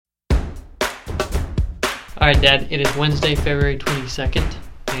All right, Dad, it is Wednesday, February 22nd,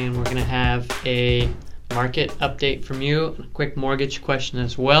 and we're going to have a market update from you, a quick mortgage question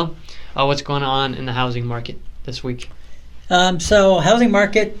as well. What's going on in the housing market this week? So housing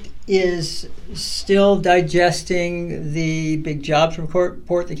market is still digesting the big jobs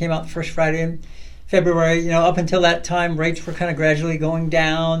report that came out the first Friday in February. Up until that time, rates were kind of gradually going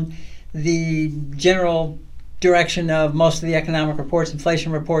down. The general direction of most of the economic reports,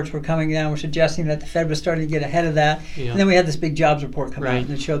 inflation reports, were coming down. We're suggesting that the Fed was starting to get ahead of that. Yeah. And then we had this big jobs report come out, and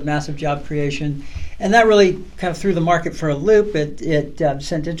it showed massive job creation. And that really kind of threw the market for a loop. It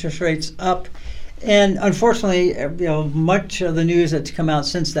sent interest rates up. And unfortunately, much of the news that's come out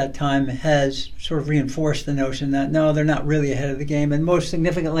since that time has sort of reinforced the notion that, no, they're not really ahead of the game. And most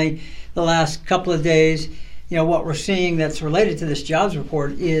significantly, the last couple of days, what we're seeing that's related to this jobs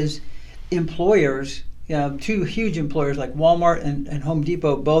report is employers. Two huge employers like Walmart and Home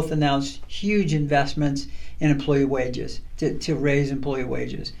Depot both announced huge investments in employee wages to raise employee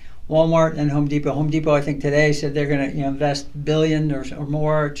wages. Walmart and Home Depot, I think today said they're going to invest $1 billion or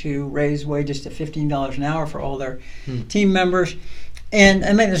more to raise wages to $15 an hour for all their team members. And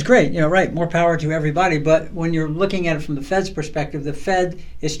I mean, it's great, right, more power to everybody. But when you're looking at it from the Fed's perspective, the Fed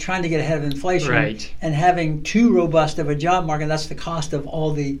is trying to get ahead of inflation. Right. And having too robust of a job market, that's the cost of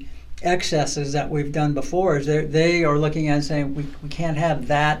all the excesses that we've done before. Is they are looking at it saying we can't have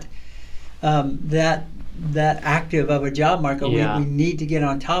that active of a job market. Yeah. We need to get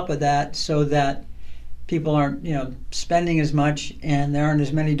on top of that so that people aren't spending as much and there aren't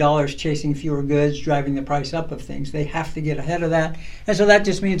as many dollars chasing fewer goods, driving the price up of things. They have to get ahead of that. And so that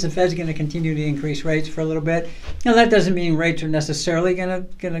just means the Fed's going to continue to increase rates for a little bit. Now, that doesn't mean rates are necessarily going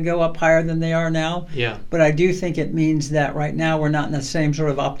to go up higher than they are now. Yeah. But I do think it means that right now we're not in the same sort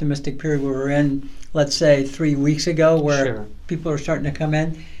of optimistic period we were in, let's say, 3 weeks ago, where people are starting to come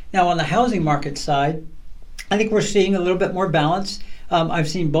in. Now, on the housing market side, I think we're seeing a little bit more balance. I've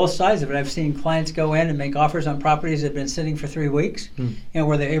seen both sides of it. I've seen clients go in and make offers on properties that have been sitting for 3 weeks,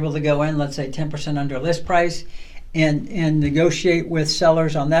 where they're able to go in, let's say 10% under list price, and negotiate with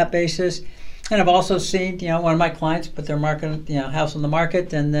sellers on that basis. And I've also seen, one of my clients put their house on the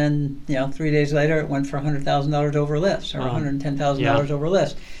market, and then 3 days later it went for $100,000 over list, or $110,000 over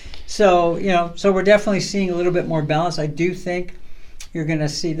list. So so we're definitely seeing a little bit more balance. I do think you're going to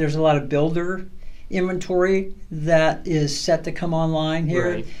see there's a lot of builder inventory that is set to come online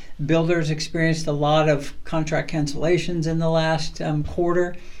here. Right. Builders experienced a lot of contract cancellations in the last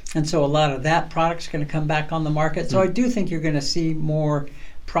quarter, and so a lot of that product's going to come back on the market. So I do think you're going to see more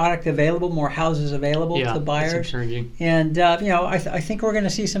product available, more houses available to buyers. That's encouraging. And I think we're going to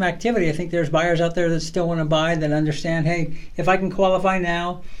see some activity. I think there's buyers out there that still want to buy, that understand, hey, if I can qualify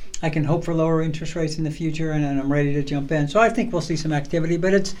now, I can hope for lower interest rates in the future, and I'm ready to jump in. So I think we'll see some activity,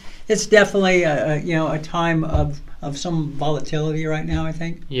 but it's definitely a time of some volatility right now, I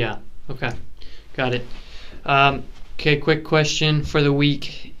think. Yeah. Okay. Got it. Okay. Quick question for the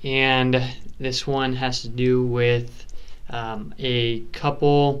week, and this one has to do with a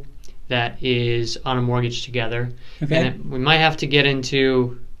couple that is on a mortgage together. Okay. And we might have to get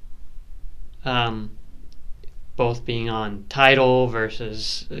into both being on title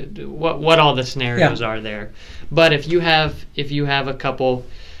versus what all the scenarios are there. But if you have a couple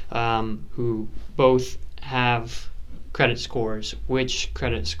who both have credit scores, which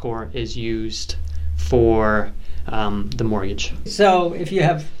credit score is used for the mortgage? So if you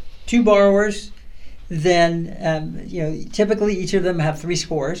have two borrowers, then typically each of them have 3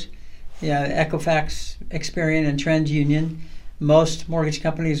 scores. Equifax, Experian, and TransUnion. Most mortgage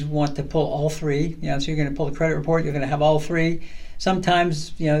companies want to pull all 3. So you're going to pull the credit report, you're going to have all 3.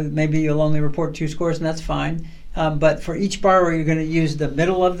 Sometimes, maybe you'll only report 2 scores, and that's fine. But for each borrower, you're going to use the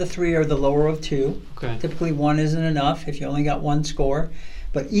middle of the 3 or the lower of 2. Okay. Typically, 1 isn't enough if you only got 1 score.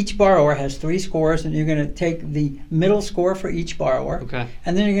 But each borrower has 3 scores, and you're going to take the middle score for each borrower. Okay.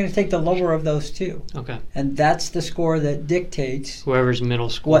 And then you're going to take the lower of those 2. Okay. And that's the score that dictates whoever's middle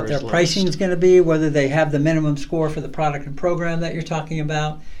score what their pricing is going to be, whether they have the minimum score for the product and program that you're talking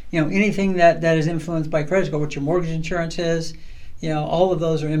about. Anything that is influenced by credit score, what your mortgage insurance is, all of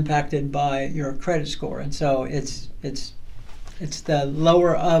those are impacted by your credit score. And so it's the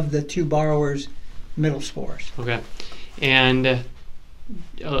lower of the 2 borrowers' middle scores. Okay. And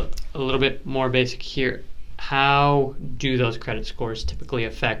a little bit more basic here. How do those credit scores typically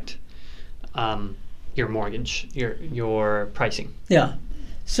affect your mortgage, your pricing? Yeah.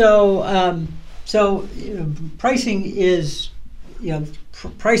 So pricing is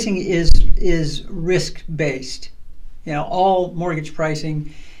pricing is risk based. All mortgage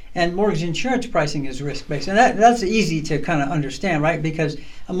pricing and mortgage insurance pricing is risk based, and that's easy to kind of understand, right? Because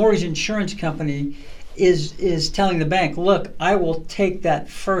a mortgage insurance company is telling the bank, look, I will take that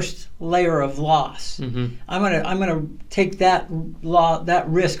first layer of loss. Mm-hmm. I'm gonna take that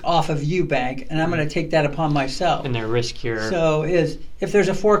risk off of you, bank, and I'm gonna take that upon myself. And they're riskier. So if there's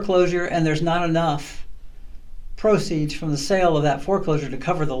a foreclosure and there's not enough proceeds from the sale of that foreclosure to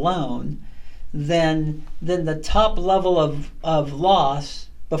cover the loan, then the top level of loss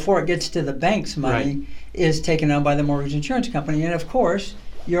before it gets to the bank's money is taken on by the mortgage insurance company. And of course,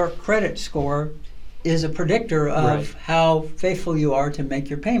 your credit score is a predictor of how faithful you are to make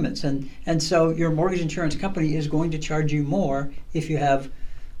your payments. And so your mortgage insurance company is going to charge you more if you have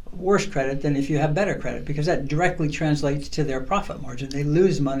worse credit than if you have better credit, because that directly translates to their profit margin. They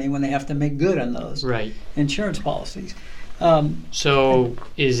lose money when they have to make good on those insurance policies. So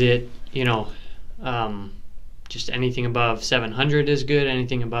is it, just anything above 700 is good,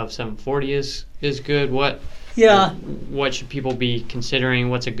 anything above 740 is good? What should people be considering?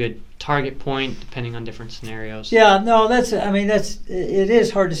 What's a good target point depending on different scenarios? Yeah, no, it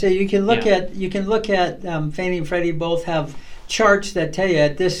is hard to say. You can look at Fannie and Freddie both have charts that tell you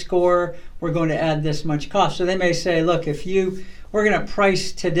at this score we're going to add this much cost. So they may say, look, we're going to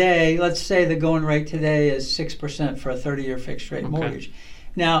price today, let's say the going rate today is 6% for a 30-year fixed rate mortgage.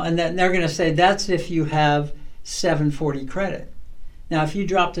 Now, and then they're going to say that's if you have 740 credit. Now, if you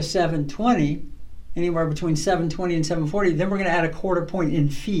drop to 720, anywhere between 720 and 740, then we're going to add a quarter point in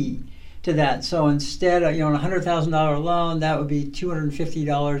fee to that. So instead, on a $100,000 loan, that would be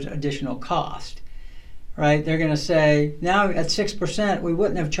 $250 additional cost, right? They're going to say, now at 6%, we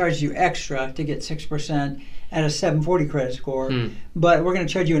wouldn't have charged you extra to get 6% at a 740 credit score, but we're going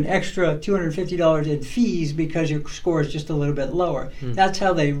to charge you an extra $250 in fees because your score is just a little bit lower. That's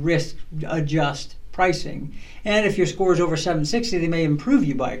how they risk adjust pricing. And if your score is over 760, they may improve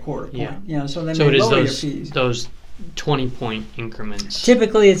you by a quarter point. So they may lower your fees. Those 20-point increments.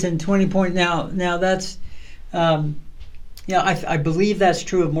 Typically, it's in 20-point. Now that's, I believe that's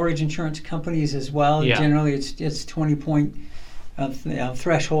true of mortgage insurance companies as well. Yeah. Generally, it's 20-point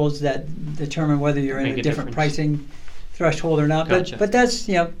thresholds that determine whether you're in a different pricing threshold or not. Gotcha. But that's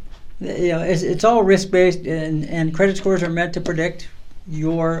it's all risk-based, and credit scores are meant to predict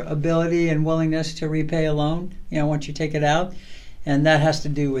your ability and willingness to repay a loan, once you take it out. And that has to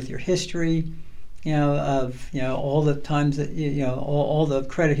do with your history, of all the times that all the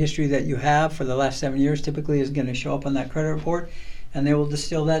credit history that you have for the last 7 years typically is going to show up on that credit report, and they will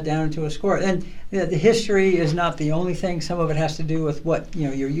distill that down into a score. And the history is not the only thing. Some of it has to do with what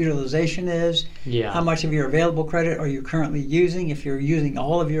your utilization is. How much of your available credit are you currently using? If you're using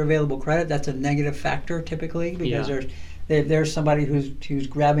all of your available credit, that's a negative factor typically, because there's somebody who's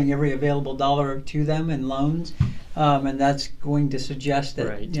grabbing every available dollar to them in loans, and that's going to suggest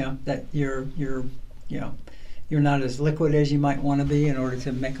that that you're not as liquid as you might want to be in order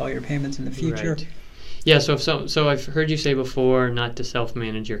to make all your payments in the future. Right. Yeah, so I've heard you say before not to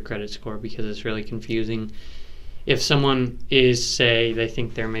self-manage your credit score because it's really confusing. If someone is, say, they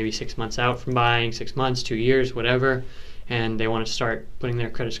think they're maybe 6 months out from buying, 6 months, 2 years, whatever, and they want to start putting their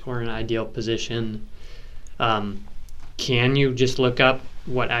credit score in an ideal position, can you just look up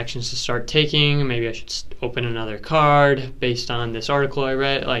what actions to start taking? Maybe I should open another card based on this article I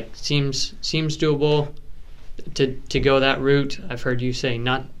read. Seems doable to go that route. I've heard you say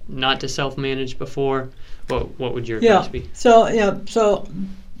not to self-manage before. What would your advice be? So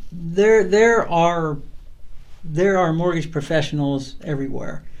there are mortgage professionals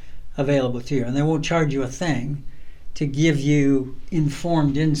everywhere available to you, and they won't charge you a thing to give you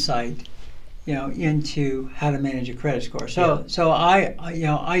informed insight into how to manage a credit score. So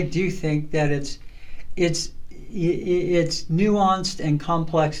I do think that it's nuanced and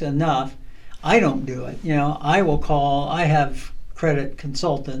complex enough. I don't do it. I have credit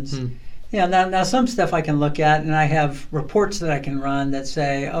consultants. Now some stuff I can look at, and I have reports that I can run that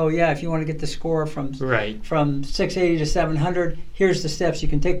say, if you want to get the score from 680 to 700, here's the steps you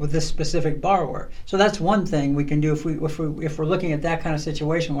can take with this specific borrower. So that's one thing we can do if we're looking at that kind of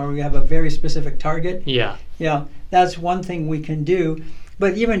situation where we have a very specific target. That's one thing we can do.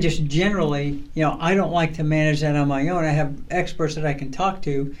 But even just generally, I don't like to manage that on my own. I have experts that I can talk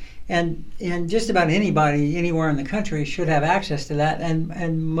to. And just about anybody anywhere in the country should have access to that,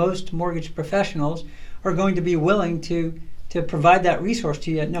 and most mortgage professionals are going to be willing to provide that resource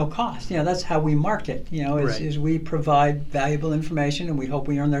to you at no cost. That's how we market. Is we provide valuable information, and we hope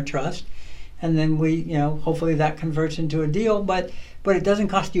we earn their trust, and then we hopefully that converts into a deal. But it doesn't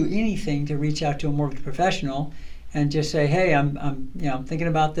cost you anything to reach out to a mortgage professional and just say, hey, I'm thinking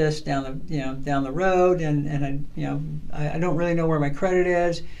about this down the road, and I don't really know where my credit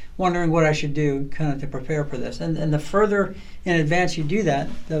is, wondering what I should do kind of to prepare for this. And the further in advance you do that,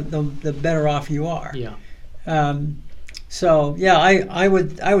 the better off you are. Yeah. So yeah, I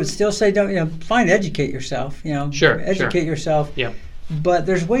would still say educate yourself. Sure. Educate yourself. Yeah. But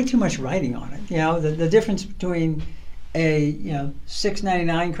there's way too much writing on it. The difference between a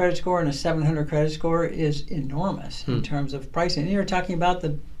 699 credit score and a 700 credit score is enormous in terms of pricing. And you're talking about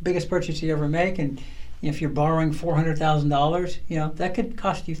the biggest purchase you ever make, and if you're borrowing $400,000, that could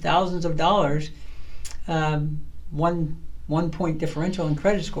cost you thousands of dollars. One point differential in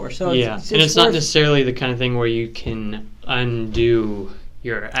credit score. So it's not necessarily the kind of thing where you can undo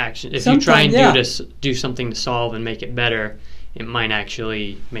your action. If you try and do something to solve and make it better, it might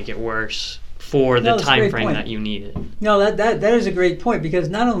actually make it worse for the time frame that you need it. No, that is a great point, because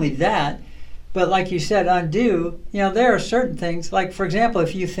not only that, but like you said, undo, there are certain things, like, for example,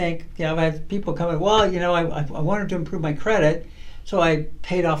 if you think, I've had people come in, well, I wanted to improve my credit, so I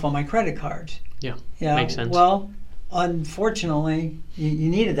paid off all my credit cards. Yeah, makes sense. Well, unfortunately, you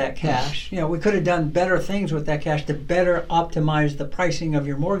needed that cash. We could have done better things with that cash to better optimize the pricing of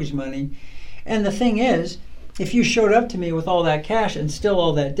your mortgage money. And the thing is, if you showed up to me with all that cash and still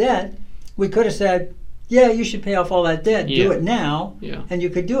all that debt, we could have said, yeah, you should pay off all that debt. Yeah. Do it now, and you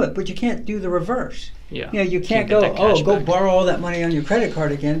could do it. But you can't do the reverse. Yeah. You can't go borrow all that money on your credit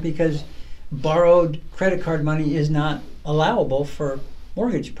card again, because borrowed credit card money is not allowable for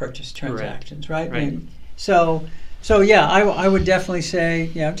mortgage purchase transactions, right? And so yeah, I would definitely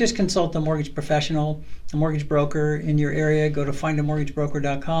say, just consult a mortgage professional, a mortgage broker in your area. Go to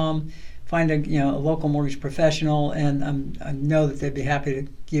findamortgagebroker.com. Find a local mortgage professional, and I know that they'd be happy to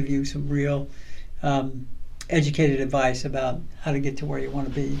give you some real educated advice about how to get to where you want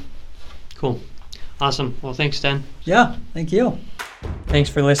to be. Cool. Awesome. Well, thanks, Dan. Yeah, thank you. Thanks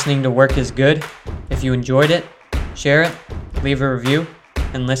for listening to Work is Good. If you enjoyed it, share it, leave a review,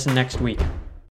 and listen next week.